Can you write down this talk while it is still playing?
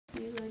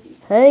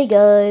Hey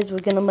guys, we're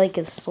gonna make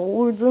a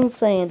swords and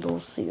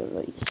sandals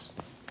series.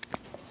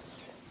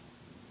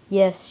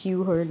 Yes,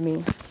 you heard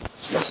me.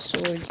 The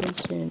swords and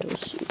sandals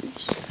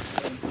series.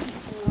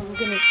 I'm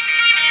gonna.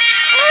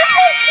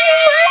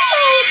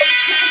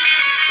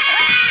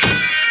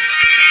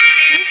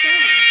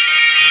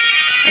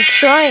 I'm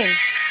trying.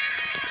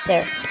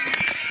 There.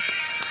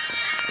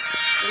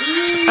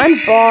 I'm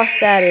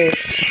boss at it.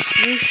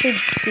 You should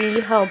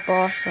see how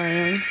boss I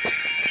am.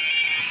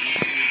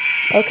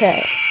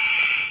 Okay.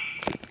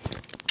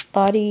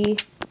 Body.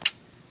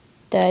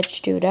 Let's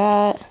do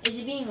that. Is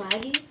it being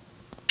laggy?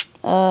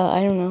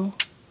 I don't know.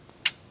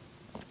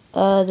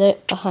 The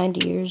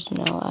behind ears.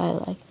 No, I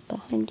like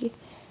behind ears.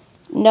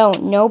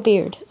 No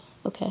beard.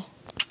 Okay.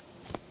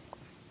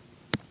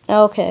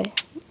 Okay.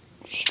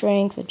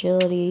 Strength,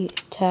 agility,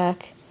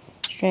 attack.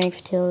 Strength,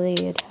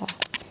 agility, attack.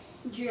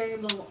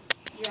 Dragon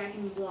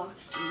Block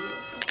C.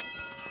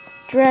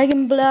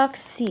 Dragon Block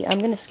C. I'm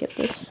gonna skip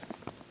this.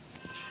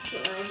 Is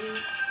it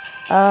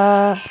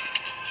laggy?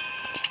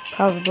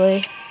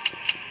 Probably.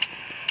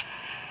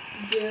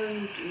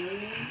 Dunes.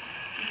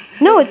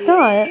 No, it's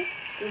not.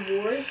 The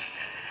Wars?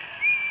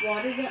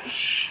 Water gun?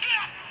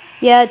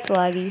 Yeah, it's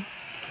laggy.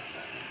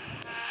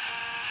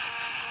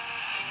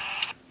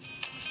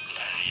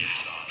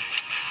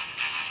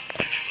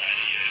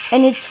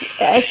 And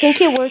I think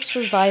it works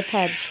with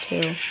iPads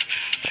too.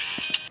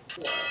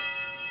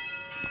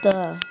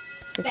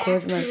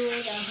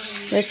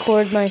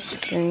 Record my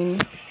screen.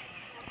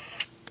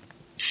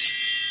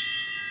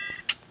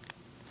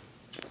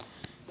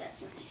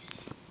 That's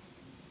nice.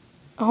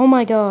 Oh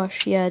my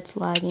gosh, yeah, it's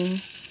lagging.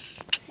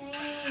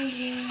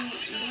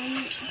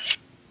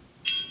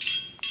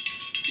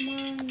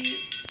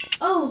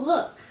 Oh,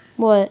 look.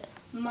 What?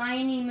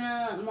 Mining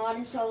mod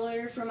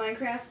installer for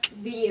Minecraft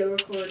video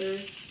recorder.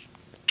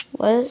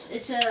 What?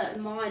 It's a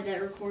mod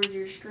that records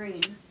your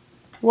screen.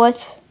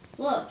 What?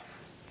 Look.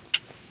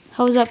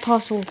 How is that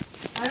possible?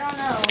 I don't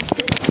know.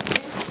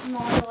 This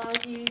mod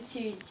allows you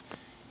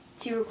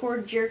to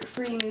record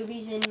jerk-free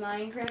movies in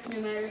Minecraft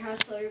no matter how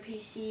slow your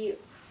PC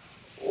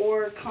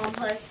or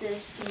complex the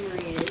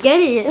scenery is. Get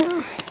it?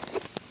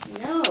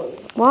 No.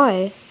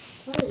 Why?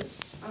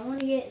 Because I want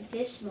to get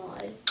this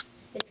mod.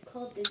 It's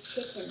called the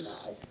chicken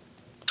mod.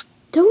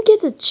 Don't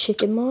get the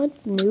chicken mod,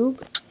 noob.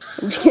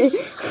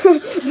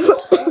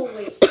 Oh,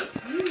 wait.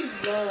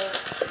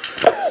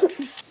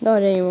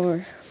 Not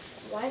anymore.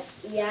 What?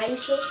 Yeah, you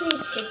still say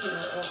chicken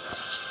mod.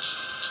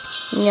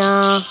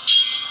 Nah.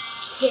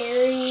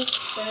 Terry,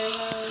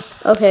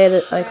 Thermo.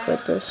 Okay, I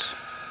quit this.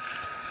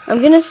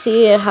 I'm gonna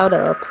see how to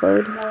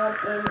upload. Mod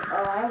in,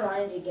 oh, I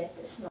wanted to get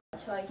this mod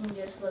so I can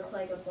just look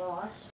like a boss.